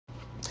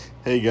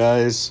Hey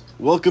guys,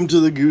 welcome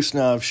to the Goose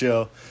Knob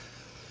Show.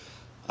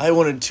 I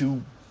wanted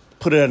to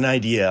put an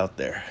idea out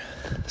there.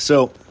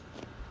 So,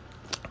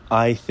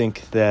 I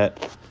think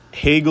that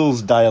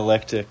Hegel's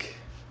dialectic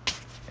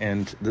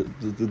and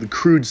the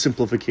crude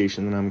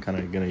simplification that I'm kind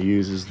of going to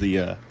use is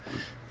the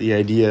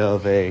idea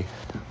of a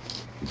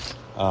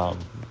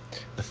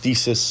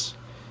thesis,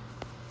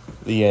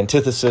 the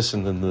antithesis,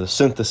 and then the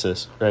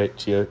synthesis, right?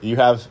 So you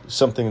have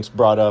something that's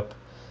brought up,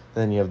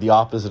 then you have the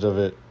opposite of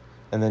it,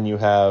 and then you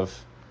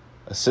have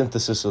a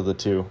synthesis of the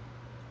two.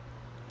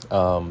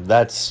 I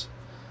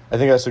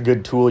think that's a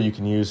good tool you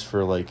can use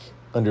for like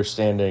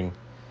understanding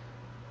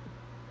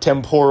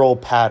temporal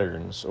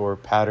patterns or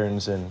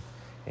patterns in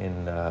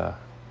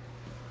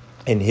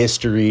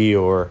history,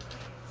 or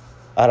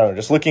I don't know,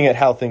 just looking at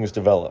how things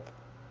develop.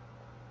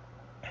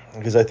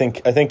 Because I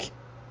think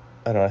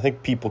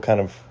people kind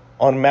of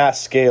on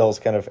mass scales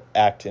kind of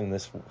act in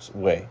this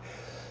way.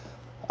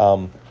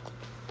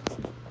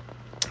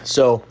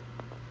 So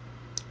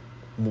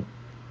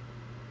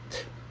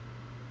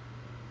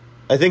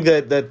I think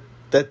that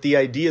the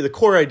idea, the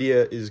core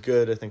idea is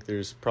good. I think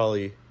there's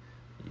probably,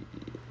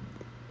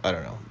 I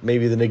don't know,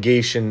 maybe the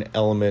negation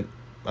element.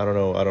 I don't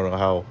know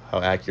how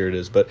accurate it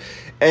is, but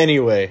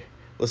anyway,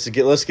 let's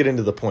get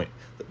into the point.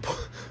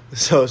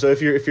 So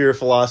if you're a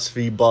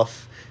philosophy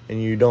buff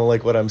and you don't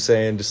like what I'm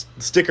saying, just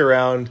stick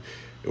around.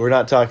 We're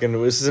not talking.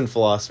 This isn't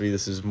philosophy.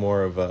 This is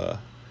more of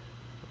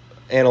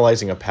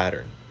analyzing a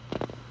pattern.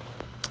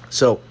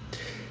 So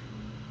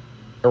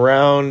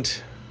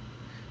around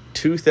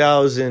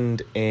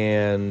 2000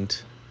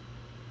 and,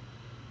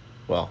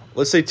 well,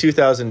 let's say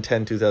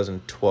 2010,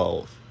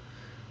 2012.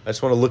 I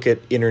just want to look at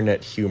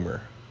internet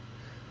humor.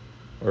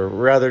 Or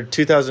rather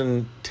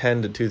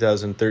 2010 to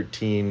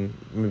 2013,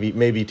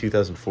 maybe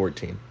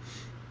 2014.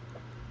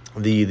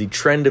 The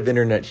trend of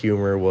internet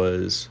humor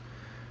was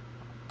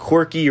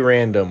quirky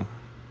random.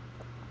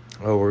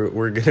 Oh,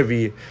 we're gonna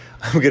be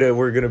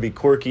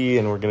quirky,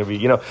 and we're gonna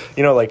be,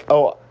 like,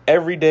 oh,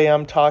 every day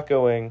I'm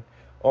tacoing.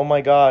 Oh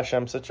my gosh,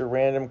 I'm such a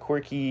random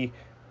quirky,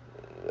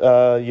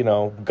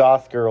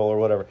 goth girl or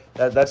whatever.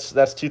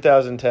 That's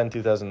 2010,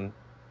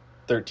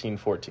 2013,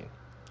 14.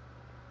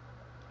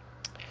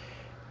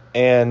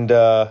 And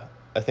I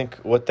think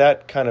what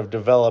that kind of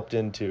developed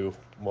into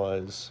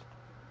was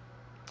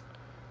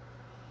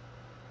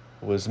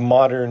the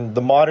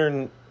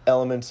modern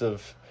elements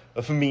of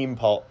meme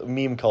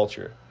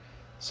culture.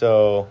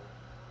 So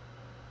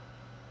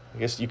I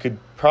guess you could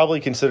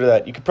probably consider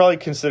that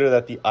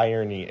the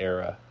irony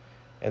era,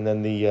 and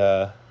then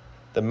the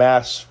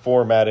mass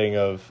formatting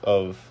of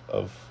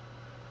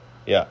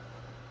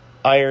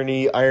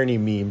irony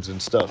memes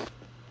and stuff.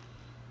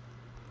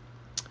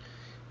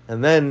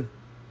 And then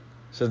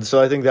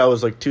so I think that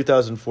was like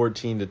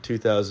 2014 to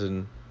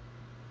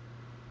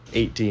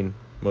 2018,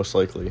 most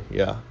likely.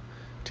 Yeah.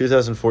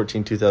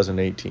 2014,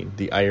 2018,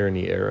 the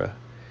irony era.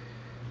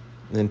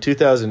 And then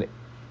 2000,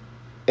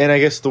 and I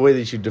guess the way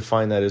that you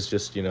define that is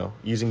just,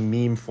 using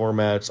meme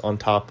formats on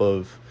top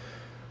of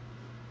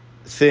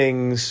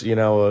things,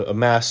 a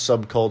mass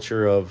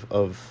subculture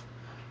of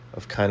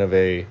kind of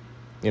a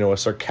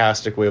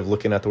sarcastic way of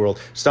looking at the world.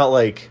 It's not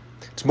like,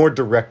 it's more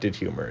directed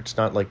humor. It's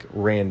not like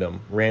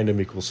random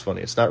equals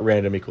funny. It's not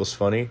random equals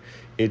funny.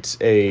 It's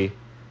a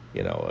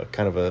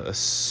kind of a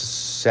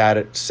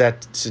satiric,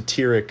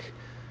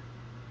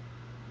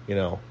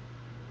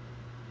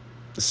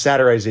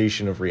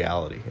 satirization of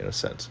reality in a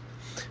sense.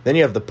 Then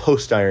you have the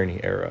post-irony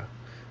era,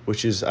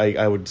 which is,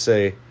 I would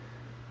say,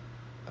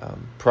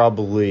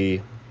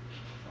 probably,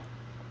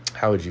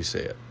 how would you say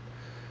it?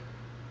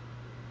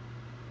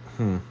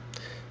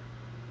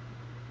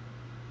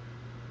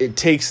 It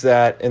takes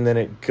that and then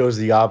it goes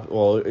the opposite.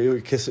 Well,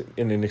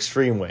 in an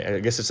extreme way. I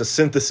guess it's a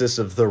synthesis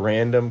of the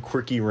random,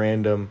 quirky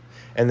random,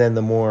 and then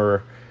the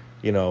more,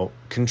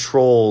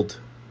 controlled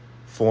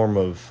form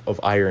of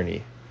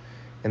irony.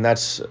 And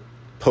that's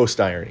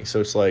post-irony.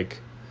 So it's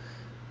like,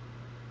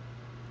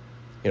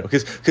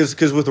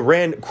 because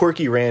with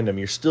quirky random,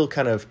 you're still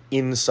kind of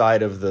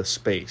inside of the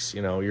space.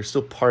 You're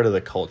still part of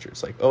the culture.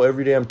 It's like, oh,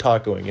 every day I'm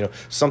tacoing.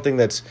 Something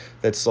that's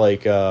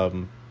like,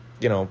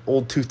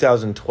 old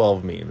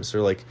 2012 memes,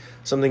 or like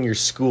something your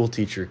school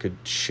teacher could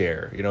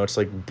share. It's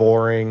like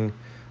boring.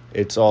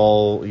 It's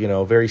all,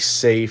 very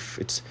safe.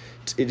 It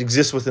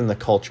exists within the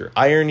culture.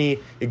 Irony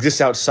exists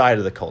outside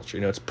of the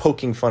culture. It's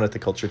poking fun at the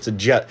culture. It's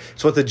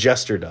what the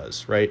jester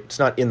does, right? It's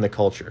not in the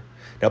culture.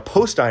 Now,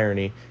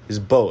 post-irony is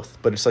both,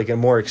 but it's like a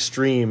more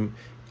extreme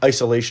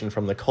isolation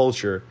from the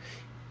culture.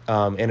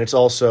 And it's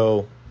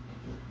also,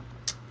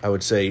 I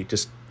would say,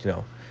 just,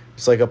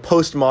 it's like a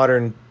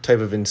postmodern type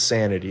of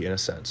insanity in a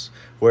sense,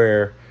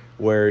 where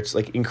it's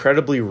like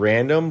incredibly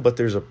random, but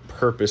there's a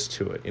purpose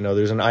to it.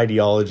 There's an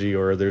ideology,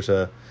 or there's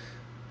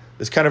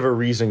kind of a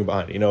reasoning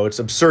behind it. It's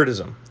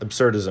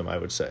absurdism, I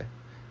would say.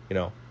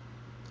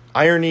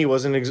 Irony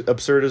wasn't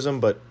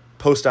absurdism, but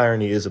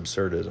post-irony is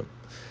absurdism.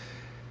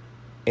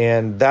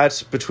 And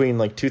that's between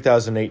like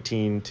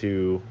 2018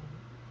 to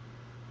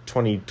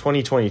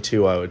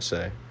 2022, I would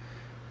say.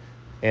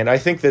 And I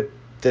think that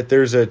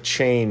there's a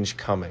change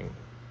coming.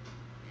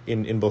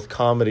 in both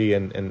comedy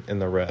and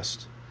the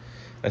rest.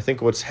 I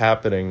think what's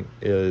happening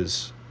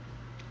is,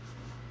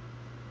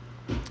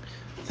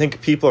 I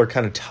think people are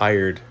kind of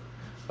tired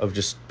of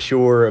just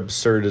pure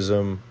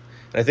absurdism.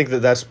 And I think that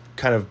that's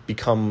kind of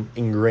become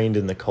ingrained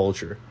in the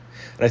culture.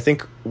 And I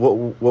think what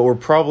we're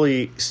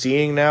probably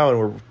seeing now,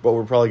 and what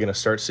we're probably going to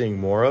start seeing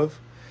more of,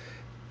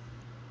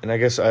 and I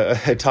guess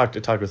I talked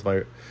with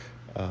my,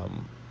 I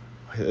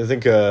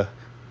think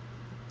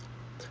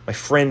my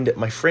friend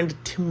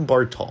Tim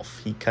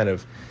Bartolf, he kind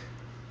of,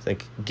 I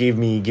think, gave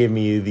me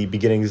the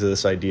beginnings of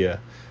this idea.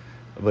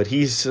 But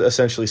he's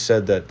essentially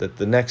said that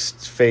the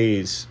next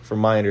phase, from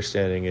my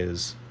understanding,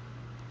 is,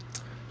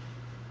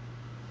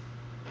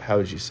 how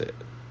would you say it?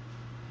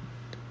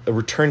 A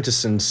return to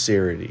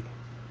sincerity.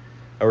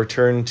 A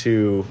return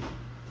to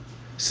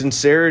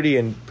sincerity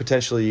and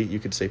potentially, you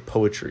could say,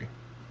 poetry.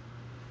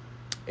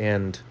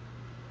 And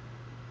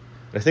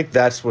I think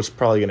that's what's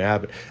probably going to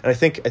happen. And I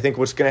think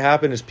what's going to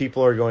happen is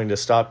people are going to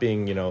stop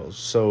being,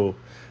 so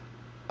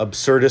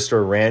absurdist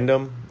or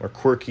random or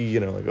quirky,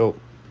 like, oh,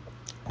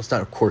 it's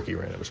not quirky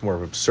random, it's more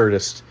of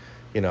absurdist,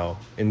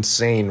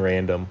 insane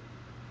random.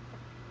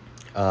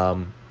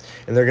 And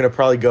they're going to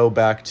probably go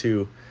back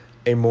to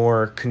a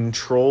more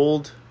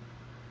controlled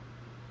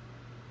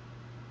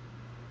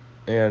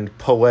and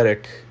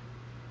poetic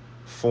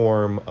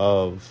form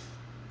of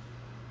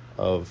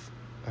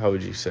how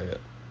would you say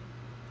it?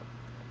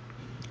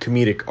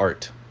 Comedic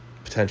art,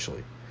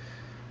 potentially.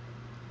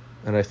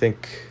 And I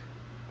think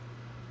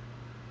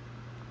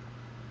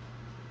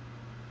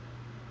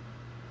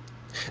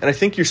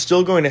you're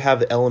still going to have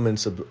the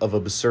elements of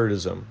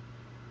absurdism.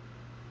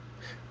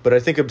 But I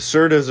think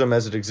absurdism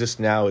as it exists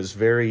now is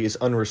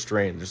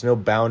unrestrained. There's no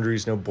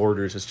boundaries, no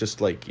borders. It's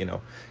just like,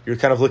 you're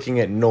kind of looking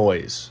at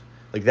noise.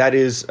 Like that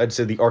is, I'd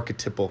say, the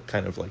archetypal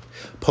kind of like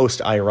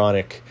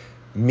post-ironic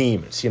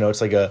meme. It's,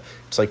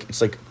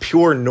 it's like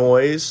pure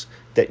noise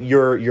that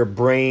your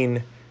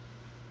brain,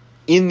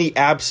 in the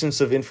absence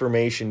of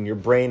information, your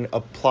brain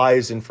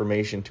applies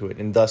information to it,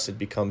 and thus it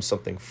becomes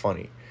something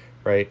funny,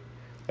 right?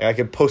 Like I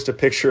could post a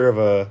picture of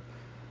a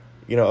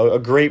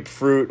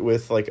grapefruit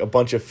with like a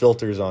bunch of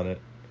filters on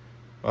it.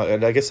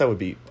 And I guess that would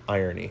be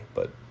irony,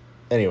 but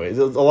anyway,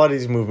 a lot of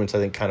these movements I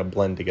think kind of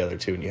blend together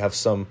too, and you have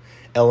some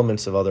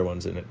elements of other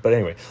ones in it. But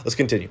anyway, let's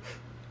continue.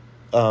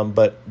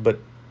 But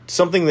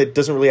something that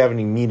doesn't really have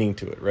any meaning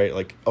to it, right?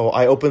 Like, oh,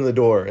 I open the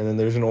door and then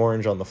there's an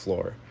orange on the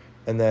floor,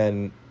 and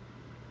then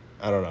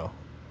I don't know,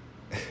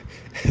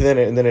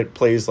 and then it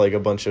plays like a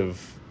bunch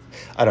of,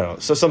 I don't know,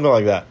 so something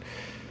like that.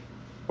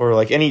 Or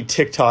like any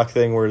TikTok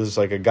thing where there's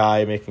like a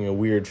guy making a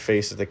weird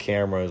face at the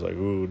camera, is like,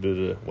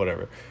 ooh,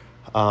 whatever.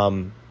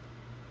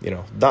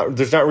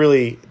 There's not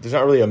really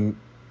an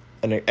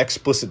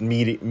explicit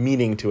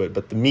meaning to it,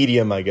 but the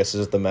medium, I guess,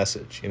 is the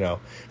message, and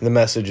the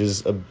message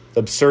is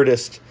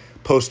absurdist,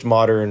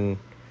 postmodern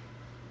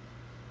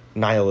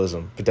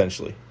nihilism,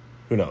 potentially.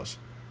 Who knows?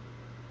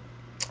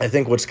 I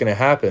think what's going to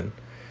happen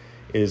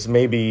is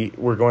maybe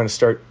we're going to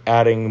start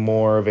adding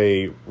more of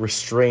a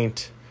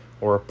restraint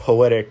or a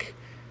poetic,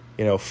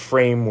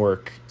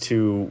 framework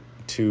to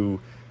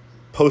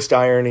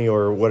post-irony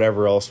or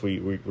whatever else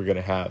we're going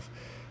to have.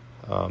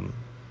 I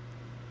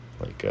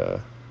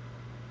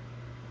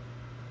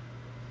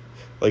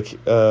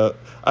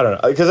don't know,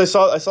 because I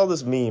saw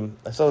this meme.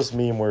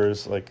 Where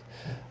it's like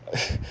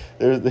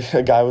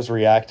a guy was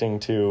reacting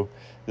to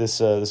this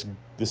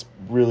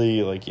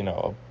really, like,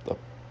 a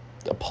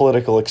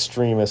political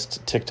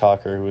extremist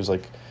TikToker who was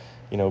like,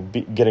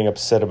 getting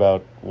upset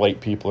about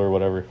white people or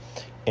whatever,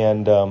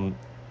 and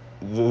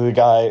the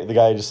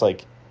guy just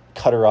like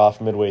cut her off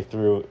midway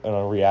through on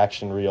a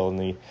reaction reel, and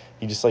he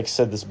just like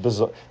said this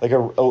bizarre, like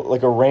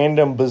a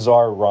random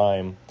bizarre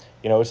rhyme.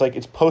 It's like,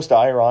 it's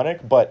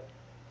post-ironic, but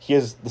he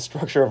has the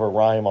structure of a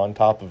rhyme on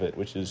top of it,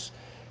 which is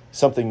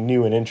something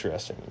new and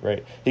interesting,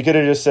 right? He could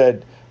have just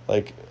said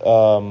like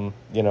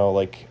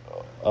like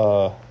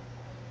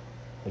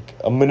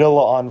a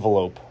manila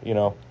envelope,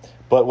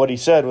 but what he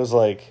said was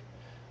like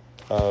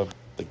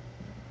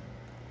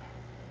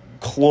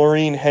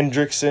Chlorine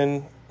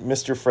Hendrickson,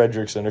 Mr.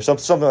 Fredrickson, or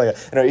something like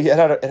that.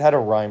 It had a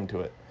rhyme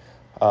to it.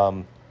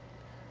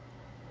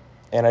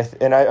 And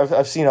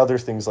I've seen other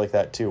things like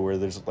that too, where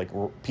there's like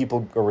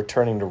people are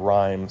returning to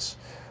rhymes,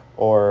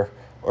 or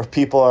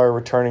people are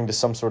returning to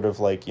some sort of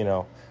like,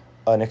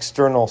 an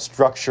external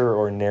structure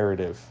or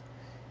narrative,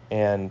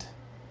 and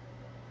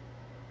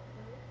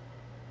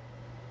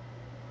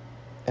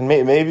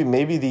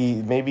maybe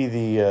the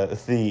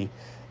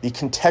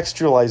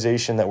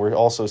contextualization that we're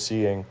also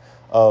seeing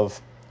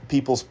of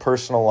people's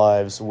personal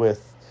lives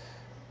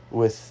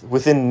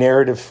within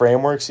narrative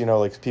frameworks,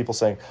 like people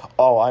saying,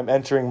 "Oh, I'm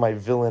entering my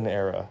villain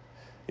era."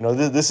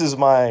 This is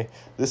my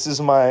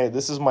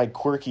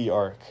quirky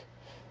arc.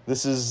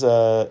 This is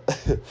what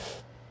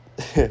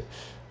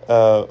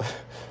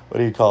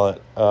do you call it?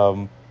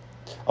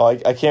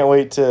 I can't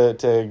wait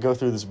to go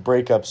through this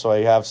breakup so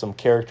I have some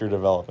character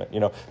development.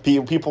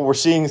 People were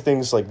seeing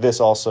things like this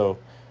also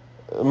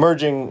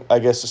emerging, I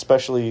guess,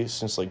 especially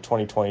since like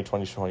 2020,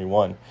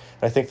 2021. And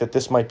I think that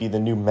this might be the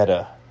new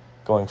meta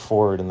going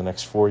forward in the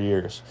next 4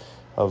 years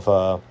of,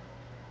 a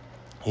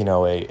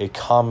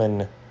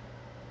common,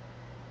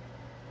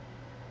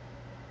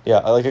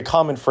 like a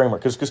common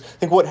framework. Because I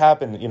think what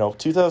happened,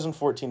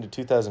 2014 to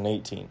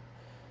 2018,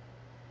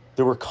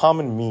 there were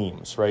common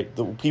memes, right?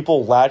 The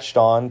people latched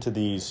on to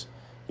these,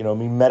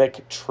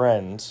 mimetic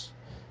trends,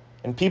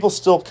 and people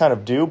still kind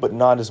of do, but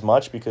not as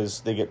much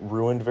because they get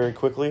ruined very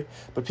quickly.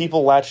 But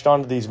people latched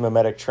onto these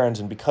mimetic trends,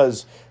 and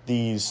because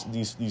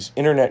these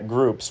internet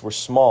groups were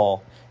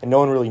small and no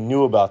one really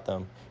knew about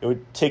them, it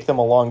would take them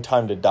a long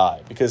time to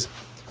die. Because,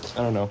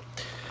 I don't know,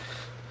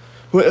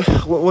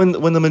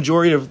 when the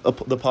majority of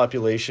the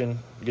population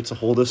gets a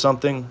hold of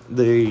something,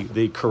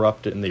 they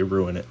corrupt it and they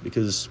ruin it,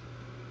 because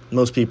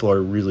most people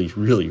are really,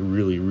 really,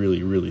 really,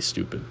 really, really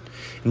stupid.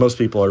 And most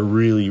people are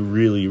really,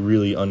 really,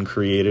 really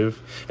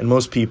uncreative. And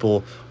most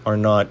people are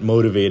not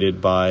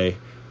motivated by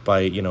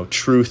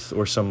truth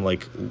or some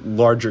like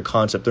larger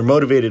concept. They're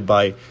motivated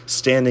by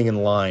standing in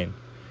line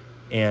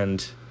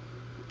and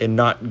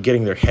not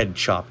getting their head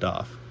chopped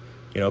off.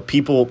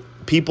 People,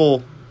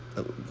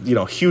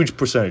 huge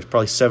percentage,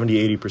 probably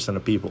 70-80%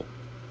 of people,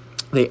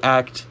 they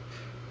act.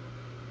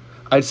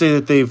 I'd say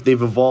that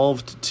they've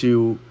evolved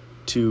to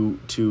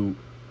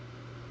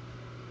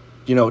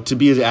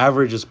be as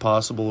average as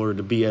possible, or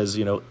to be as,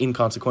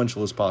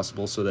 inconsequential as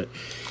possible, so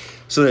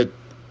that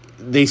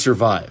they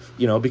survive,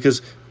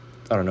 because,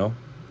 I don't know,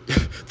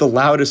 the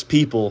loudest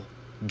people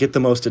get the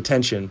most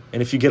attention.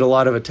 And if you get a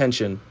lot of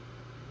attention,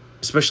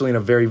 especially in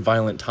a very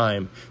violent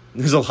time,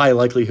 there's a high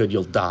likelihood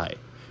you'll die,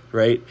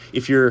 right?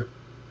 If you're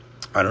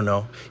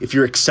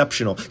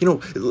exceptional,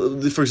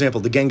 for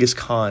example, the Genghis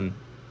Khan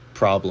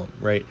problem,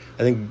 right?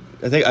 I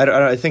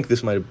think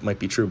this might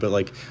be true, but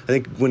like, I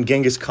think when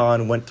Genghis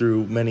Khan went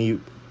through many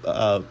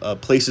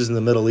places in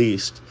the Middle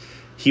East,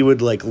 he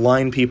would like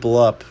line people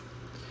up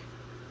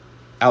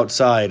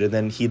outside, and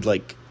then he'd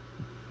like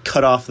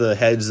cut off the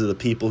heads of the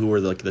people who were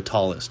like the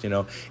tallest.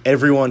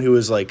 Everyone who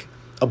was like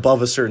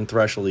above a certain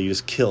threshold, he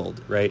just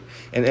killed, right?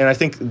 And I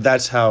think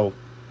that's how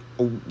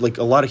like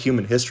a lot of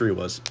human history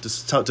was,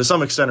 to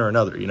some extent or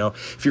another.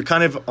 If you're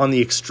kind of on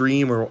the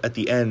extreme or at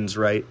the ends,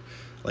 right?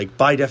 Like,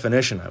 by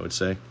definition, I would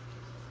say,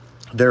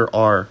 there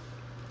are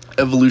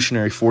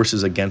evolutionary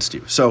forces against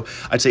you. So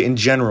I'd say in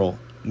general,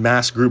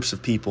 mass groups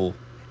of people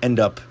end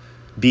up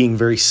being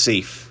very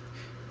safe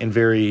and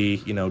very,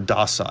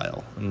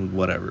 docile and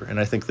whatever. And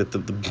I think that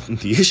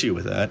the issue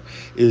with that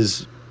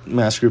is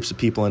mass groups of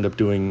people end up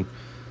doing,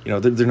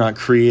 they're not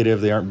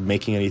creative, they aren't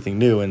making anything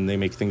new, and they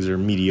make things that are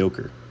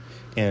mediocre.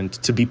 And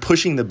to be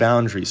pushing the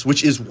boundaries,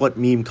 which is what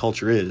meme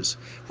culture is,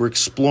 we're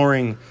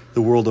exploring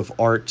the world of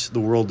art,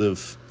 the world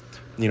of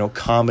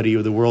comedy,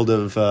 or the world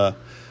of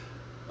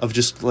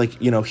just like,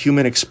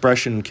 human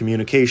expression and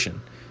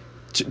communication.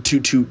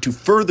 To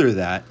further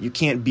that, you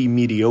can't be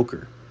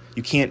mediocre.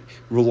 You can't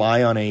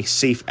rely on a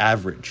safe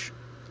average.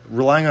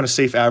 Relying on a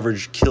safe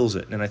average kills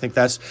it. And I think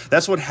that's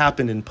what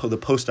happened in the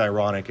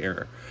post-ironic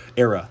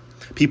era.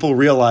 People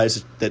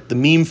realized that the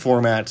meme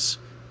formats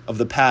of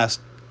the past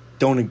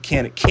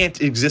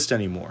can't exist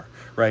anymore,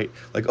 right?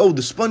 Like, the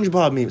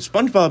SpongeBob memes.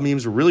 SpongeBob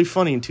memes were really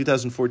funny in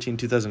 2014,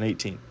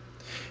 2018.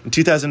 In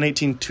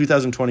 2018,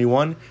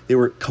 2021, they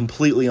were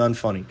completely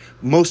unfunny.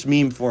 Most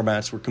meme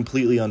formats were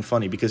completely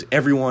unfunny because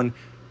everyone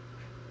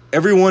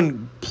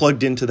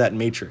plugged into that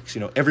matrix.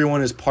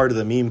 Everyone is part of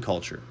the meme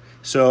culture.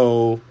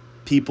 So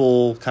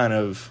people kind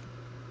of,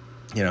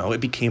 it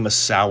became a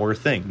sour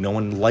thing. No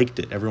one liked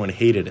it. Everyone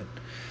hated it.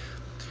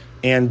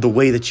 And the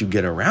way that you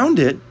get around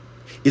it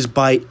is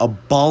by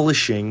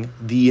abolishing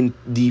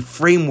the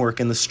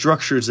framework and the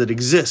structures that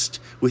exist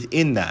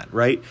within that,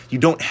 right? You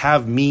don't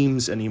have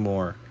memes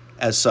anymore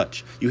as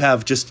such. You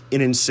have just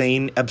an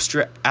insane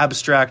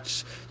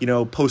abstract,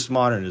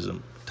 postmodernism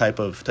type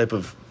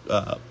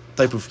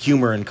of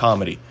humor and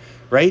comedy,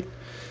 right?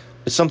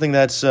 It's something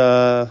that's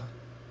so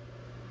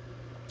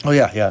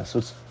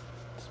it's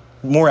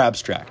more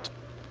abstract.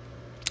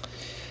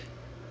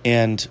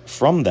 And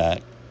from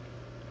that,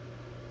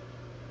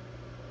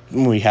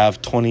 we have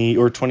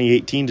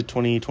 2018 to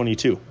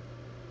 2022,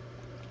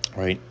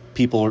 right?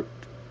 People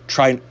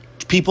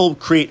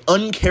create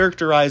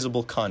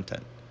uncharacterizable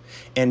content.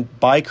 And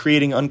by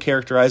creating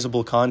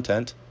uncharacterizable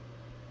content,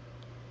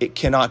 it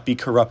cannot be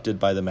corrupted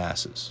by the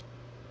masses.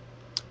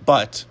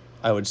 But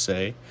I would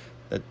say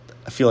that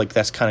I feel like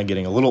that's kind of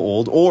getting a little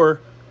old, or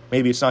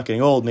maybe it's not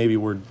getting old, maybe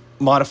we're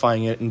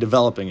modifying it and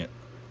developing it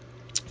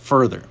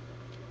further.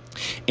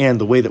 And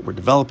the way that we're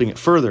developing it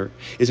further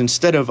is,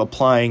 instead of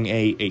applying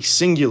a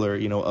singular,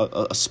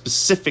 a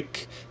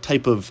specific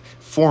type of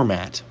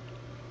format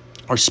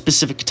or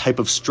specific type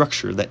of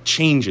structure that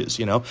changes,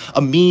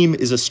 a meme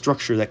is a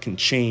structure that can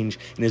change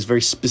and is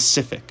very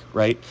specific,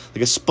 right?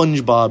 Like a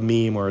SpongeBob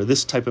meme, or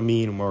this type of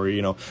meme, or,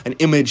 an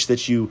image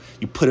that you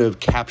put a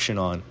caption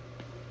on.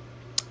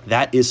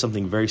 That is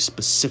something very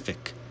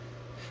specific.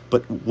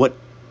 But what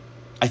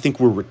I think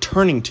we're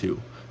returning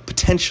to,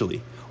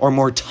 potentially, are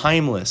more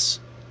timeless,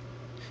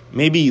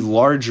 maybe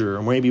larger,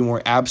 or maybe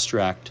more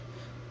abstract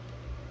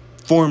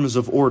forms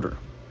of order,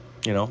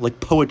 like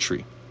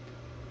poetry.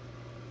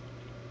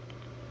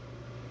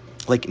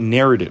 like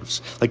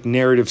narratives, like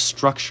narrative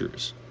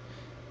structures,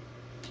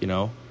 you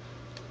know,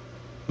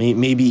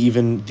 maybe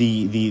even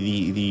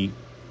the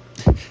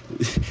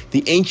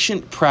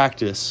ancient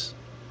practice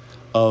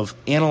of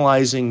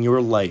analyzing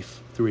your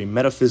life through a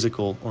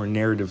metaphysical or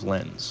narrative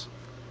lens.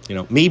 You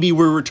know, maybe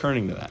we're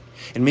returning to that.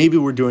 And maybe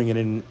we're doing it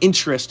in an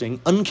interesting,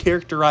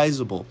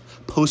 uncharacterizable,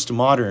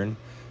 postmodern,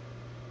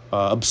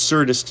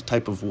 absurdist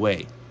type of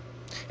way.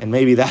 And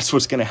maybe that's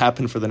what's going to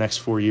happen for the next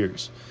 4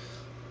 years.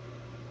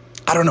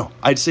 I don't know.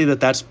 I'd say that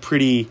that's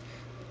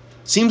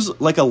seems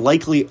like a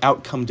likely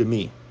outcome to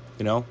me,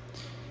 you know?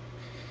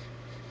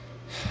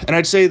 And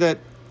I'd say that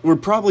we're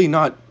probably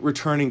not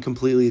returning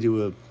completely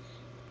to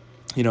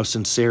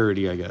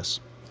sincerity, I guess.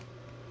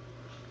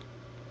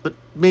 But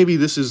maybe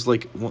this is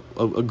like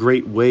a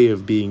great way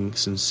of being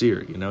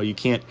sincere, you know? You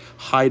can't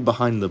hide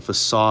behind the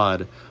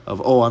facade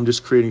of, oh, I'm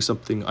just creating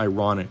something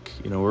ironic,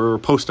 you know, or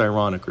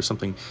post-ironic or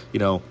something, you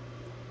know,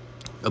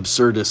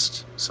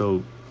 absurdist.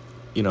 So,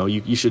 you know,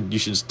 you should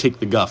just take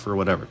the guff or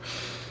whatever.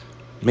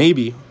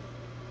 Maybe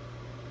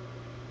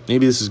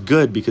this is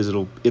good because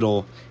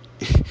it'll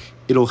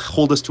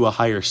hold us to a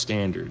higher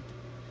standard,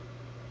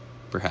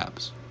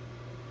 perhaps.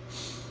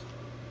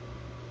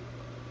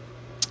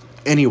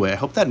 Anyway, I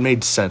hope that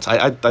made sense.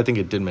 I think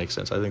it did make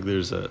sense. I think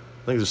there's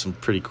some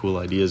pretty cool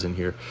ideas in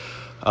here.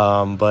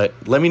 But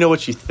let me know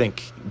what you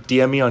think.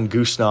 DM me on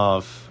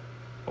Goosenov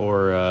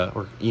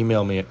or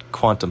email me at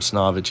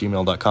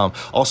quantumsnob@gmail.com.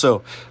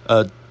 Also,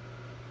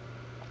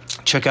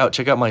 check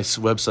out my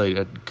website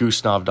at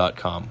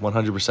goosenov.com.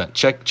 100%.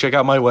 Check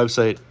out my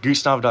website,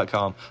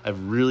 goosenov.com. I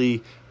have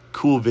really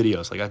cool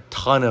videos, like a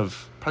ton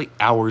of probably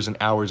hours and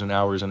hours and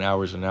hours and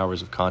hours and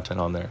hours of content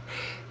on there.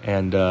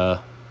 And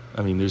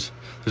I mean, there's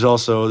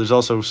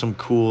also some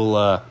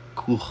cool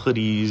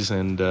hoodies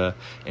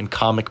and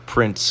comic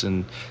prints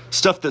and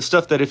stuff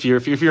that if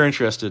you're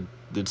interested,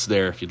 it's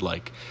there if you'd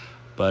like.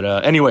 But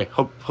anyway,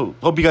 hope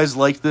you guys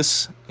like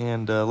this,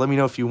 and let me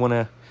know if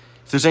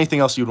there's anything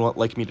else you'd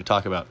like me to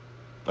talk about.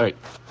 All right,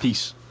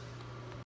 peace.